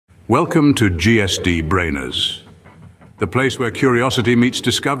Welcome to GSD Brainers, the place where curiosity meets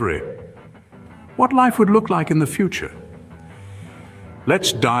discovery. What life would look like in the future?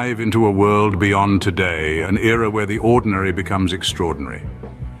 Let's dive into a world beyond today, an era where the ordinary becomes extraordinary.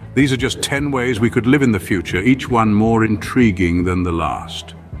 These are just 10 ways we could live in the future, each one more intriguing than the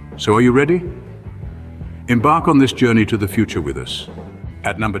last. So are you ready? Embark on this journey to the future with us.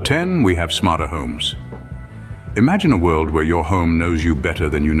 At number 10, we have smarter homes. Imagine a world where your home knows you better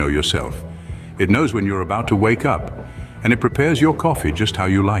than you know yourself. It knows when you're about to wake up, and it prepares your coffee just how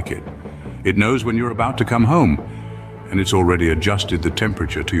you like it. It knows when you're about to come home, and it's already adjusted the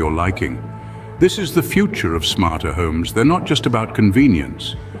temperature to your liking. This is the future of smarter homes. They're not just about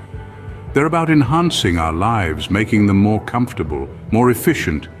convenience. They're about enhancing our lives, making them more comfortable, more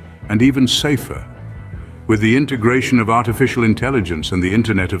efficient, and even safer. With the integration of artificial intelligence and the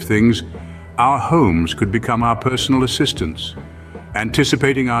Internet of Things, our homes could become our personal assistants,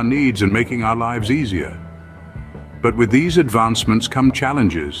 anticipating our needs and making our lives easier. But with these advancements come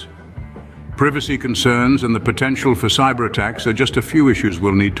challenges. Privacy concerns and the potential for cyber attacks are just a few issues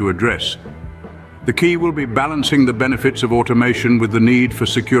we'll need to address. The key will be balancing the benefits of automation with the need for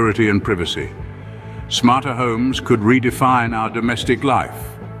security and privacy. Smarter homes could redefine our domestic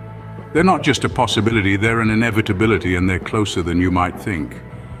life. They're not just a possibility, they're an inevitability, and they're closer than you might think.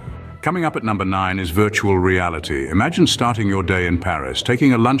 Coming up at number 9 is virtual reality. Imagine starting your day in Paris,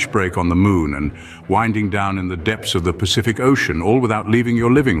 taking a lunch break on the moon and winding down in the depths of the Pacific Ocean, all without leaving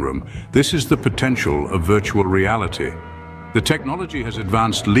your living room. This is the potential of virtual reality. The technology has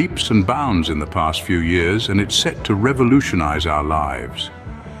advanced leaps and bounds in the past few years, and it's set to revolutionize our lives.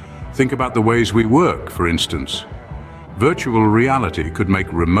 Think about the ways we work, for instance. Virtual reality could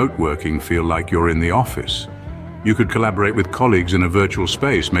make remote working feel like you're in the office. You could collaborate with colleagues in a virtual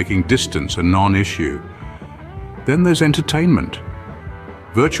space, making distance a non-issue. Then there's entertainment.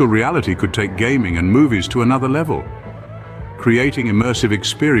 Virtual reality could take gaming and movies to another level, creating immersive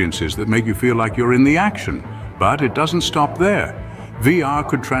experiences that make you feel like you're in the action. But it doesn't stop there. VR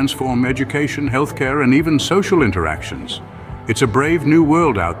could transform education, healthcare, and even social interactions. It's a brave new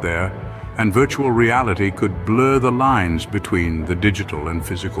world out there, and virtual reality could blur the lines between the digital and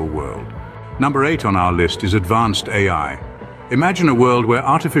physical world. Number 8 on our list is advanced AI. Imagine a world where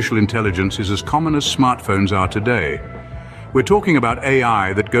artificial intelligence is as common as smartphones are today. We're talking about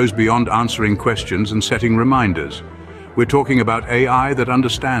AI that goes beyond answering questions and setting reminders. We're talking about AI that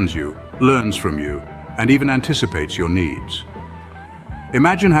understands you, learns from you, and even anticipates your needs.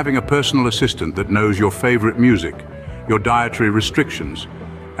 Imagine having a personal assistant that knows your favorite music, your dietary restrictions,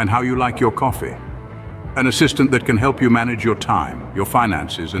 and how you like your coffee. An assistant that can help you manage your time, your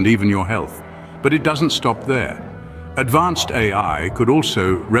finances, and even your health. But it doesn't stop there. Advanced AI could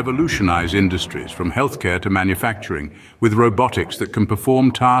also revolutionize industries from healthcare to manufacturing, with robotics that can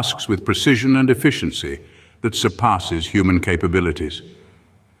perform tasks with precision and efficiency that surpasses human capabilities.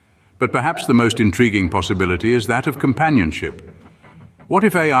 But perhaps the most intriguing possibility is that of companionship. What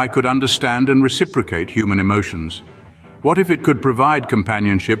if AI could understand and reciprocate human emotions? What if it could provide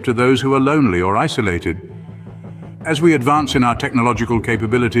companionship to those who are lonely or isolated? As we advance in our technological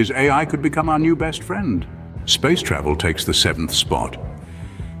capabilities, AI could become our new best friend. Space travel takes the 7th spot.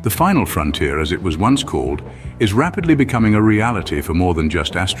 The final frontier, as it was once called, is rapidly becoming a reality for more than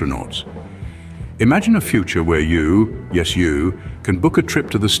just astronauts. Imagine a future where you, yes you, can book a trip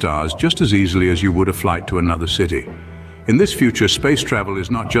to the stars just as easily as you would a flight to another city. In this future, space travel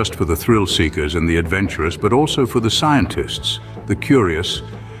is not just for the thrill seekers and the adventurous, but also for the scientists, the curious,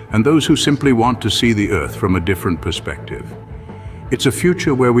 and those who simply want to see the Earth from a different perspective. It's a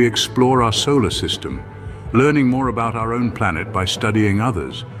future where we explore our solar system, learning more about our own planet by studying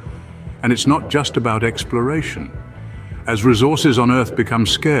others. And it's not just about exploration. As resources on Earth become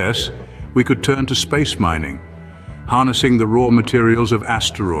scarce, we could turn to space mining, harnessing the raw materials of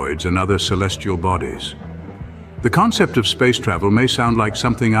asteroids and other celestial bodies. The concept of space travel may sound like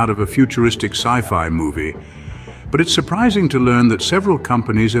something out of a futuristic sci-fi movie, but it's surprising to learn that several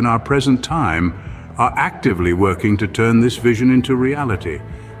companies in our present time are actively working to turn this vision into reality.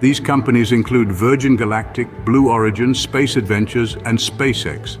 These companies include Virgin Galactic, Blue Origin, Space Adventures, and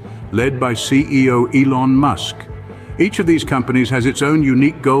SpaceX, led by CEO Elon Musk. Each of these companies has its own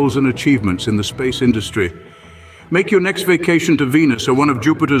unique goals and achievements in the space industry. Make your next vacation to Venus or one of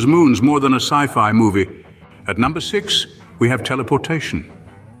Jupiter's moons more than a sci-fi movie. At number 6, we have teleportation.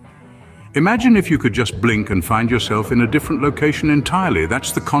 Imagine if you could just blink and find yourself in a different location entirely.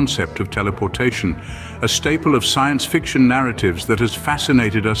 That's the concept of teleportation, a staple of science fiction narratives that has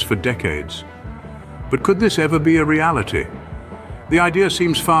fascinated us for decades. But could this ever be a reality? The idea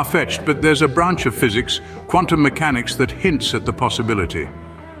seems far-fetched, but there's a branch of physics, quantum mechanics, that hints at the possibility.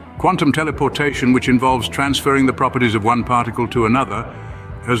 Quantum teleportation, which involves transferring the properties of one particle to another,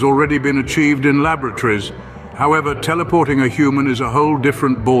 has already been achieved in laboratories. However, teleporting a human is a whole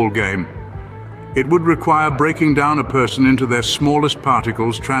different ballgame. It would require breaking down a person into their smallest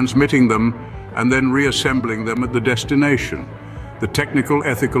particles, transmitting them, and then reassembling them at the destination. The technical,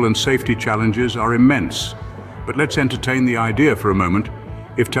 ethical, and safety challenges are immense. But let's entertain the idea for a moment.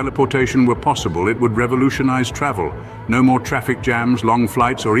 If teleportation were possible, it would revolutionize travel. No more traffic jams, long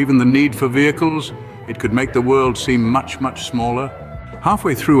flights, or even the need for vehicles. It could make the world seem much, much smaller.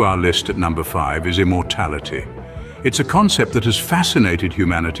 Halfway through our list at number 5 is immortality. It's a concept that has fascinated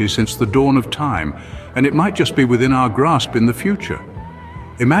humanity since the dawn of time, and it might just be within our grasp in the future.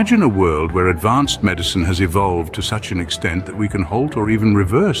 Imagine a world where advanced medicine has evolved to such an extent that we can halt or even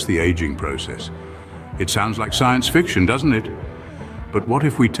reverse the aging process. It sounds like science fiction, doesn't it? But what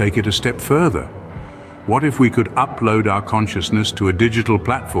if we take it a step further? What if we could upload our consciousness to a digital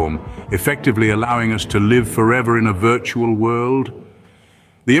platform, effectively allowing us to live forever in a virtual world?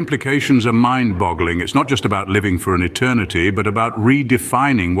 The implications are mind-boggling. It's not just about living for an eternity, but about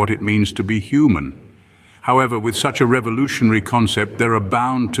redefining what it means to be human. However, with such a revolutionary concept, there are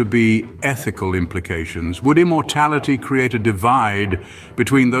bound to be ethical implications. Would immortality create a divide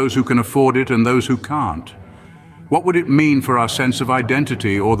between those who can afford it and those who can't? What would it mean for our sense of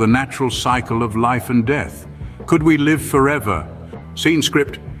identity or the natural cycle of life and death? Could we live forever? Scene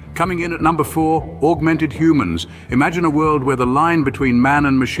script. Coming in at number 4, augmented humans. Imagine a world where the line between man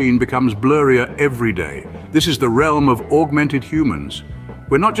and machine becomes blurrier every day. This is the realm of augmented humans.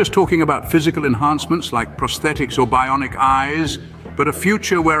 We're not just talking about physical enhancements like prosthetics or bionic eyes, but a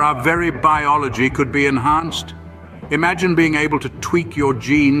future where our very biology could be enhanced. Imagine being able to tweak your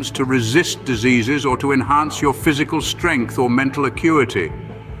genes to resist diseases or to enhance your physical strength or mental acuity.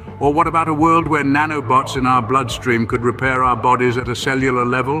 Or what about a world where nanobots in our bloodstream could repair our bodies at a cellular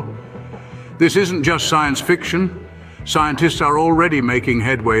level? This isn't just science fiction. Scientists are already making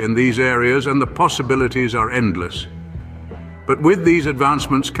headway in these areas, and the possibilities are endless. But with these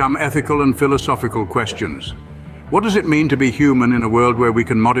advancements come ethical and philosophical questions. What does it mean to be human in a world where we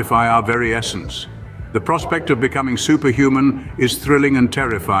can modify our very essence? The prospect of becoming superhuman is thrilling and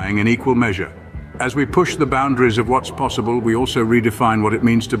terrifying in equal measure. As we push the boundaries of what's possible, we also redefine what it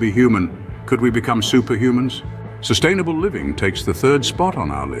means to be human. Could we become superhumans? Sustainable living takes the 3rd spot on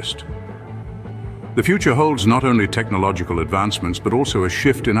our list. The future holds not only technological advancements, but also a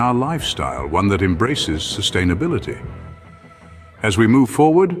shift in our lifestyle, one that embraces sustainability. As we move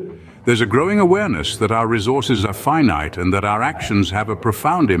forward, there's a growing awareness that our resources are finite and that our actions have a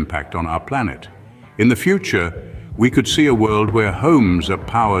profound impact on our planet. In the future, we could see a world where homes are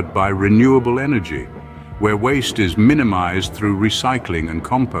powered by renewable energy, where waste is minimized through recycling and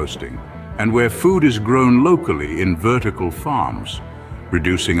composting, and where food is grown locally in vertical farms,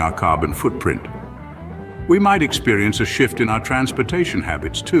 reducing our carbon footprint. We might experience a shift in our transportation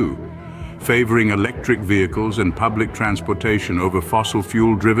habits too, favoring electric vehicles and public transportation over fossil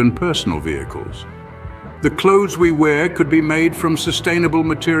fuel-driven personal vehicles. The clothes we wear could be made from sustainable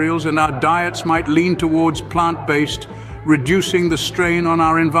materials, and our diets might lean towards plant-based, reducing the strain on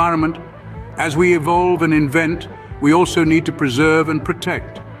our environment. As we evolve and invent, we also need to preserve and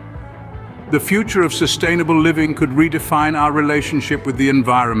protect. The future of sustainable living could redefine our relationship with the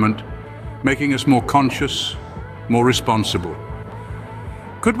environment, making us more conscious, more responsible.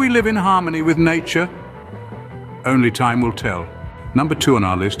 Could we live in harmony with nature? Only time will tell. Number 2 on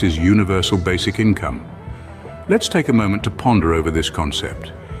our list is universal basic income. Let's take a moment to ponder over this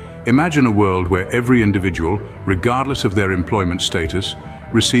concept. Imagine a world where every individual, regardless of their employment status,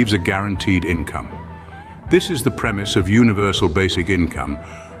 receives a guaranteed income. This is the premise of universal basic income,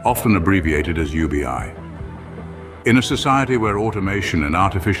 often abbreviated as UBI. In a society where automation and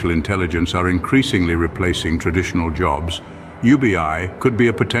artificial intelligence are increasingly replacing traditional jobs, UBI could be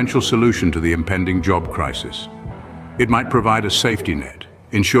a potential solution to the impending job crisis. It might provide a safety net,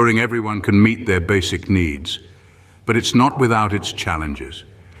 ensuring everyone can meet their basic needs. But it's not without its challenges.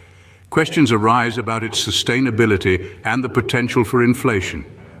 Questions arise about its sustainability and the potential for inflation.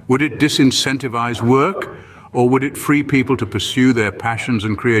 Would it disincentivize work, or would it free people to pursue their passions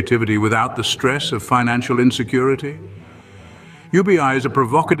and creativity without the stress of financial insecurity? UBI is a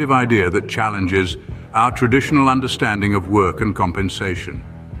provocative idea that challenges our traditional understanding of work and compensation.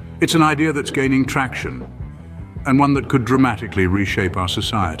 It's an idea that's gaining traction, and one that could dramatically reshape our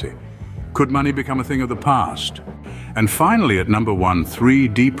society. Could money become a thing of the past? And finally, at number 1,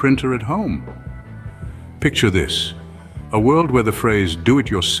 3D printer at home. Picture this, a world where the phrase "do it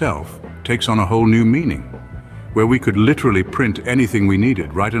yourself" takes on a whole new meaning, where we could literally print anything we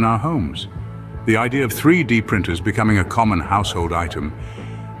needed right in our homes. The idea of 3D printers becoming a common household item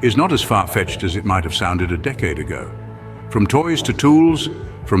is not as far-fetched as it might have sounded a decade ago. From toys to tools,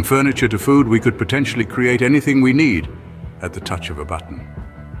 from furniture to food, we could potentially create anything we need at the touch of a button.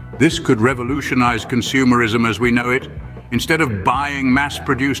 This could revolutionize consumerism as we know it. Instead of buying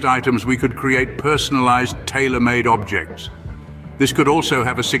mass-produced items, we could create personalized, tailor-made objects. This could also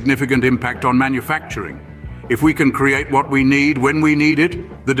have a significant impact on manufacturing. If we can create what we need when we need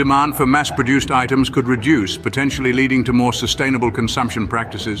it, the demand for mass-produced items could reduce, potentially leading to more sustainable consumption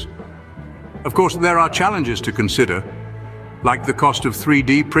practices. Of course, there are challenges to consider, like the cost of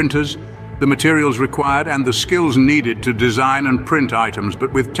 3D printers, the materials required, and the skills needed to design and print items.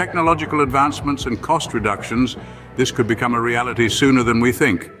 But with technological advancements and cost reductions, this could become a reality sooner than we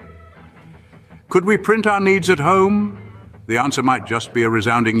think. Could we print our needs at home? The answer might just be a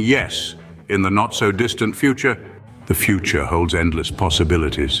resounding yes. In the not-so-distant future, the future holds endless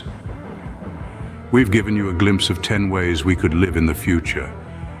possibilities. We've given you a glimpse of 10 ways we could live in the future.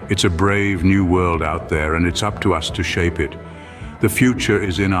 It's a brave new world out there, and it's up to us to shape it. The future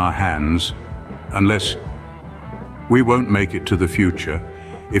is in our hands, unless we won't make it to the future.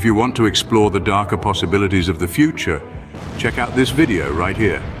 If you want to explore the darker possibilities of the future, check out this video right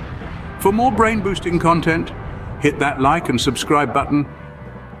here. For more brain-boosting content, hit that like and subscribe button.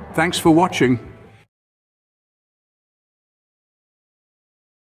 Thanks for watching.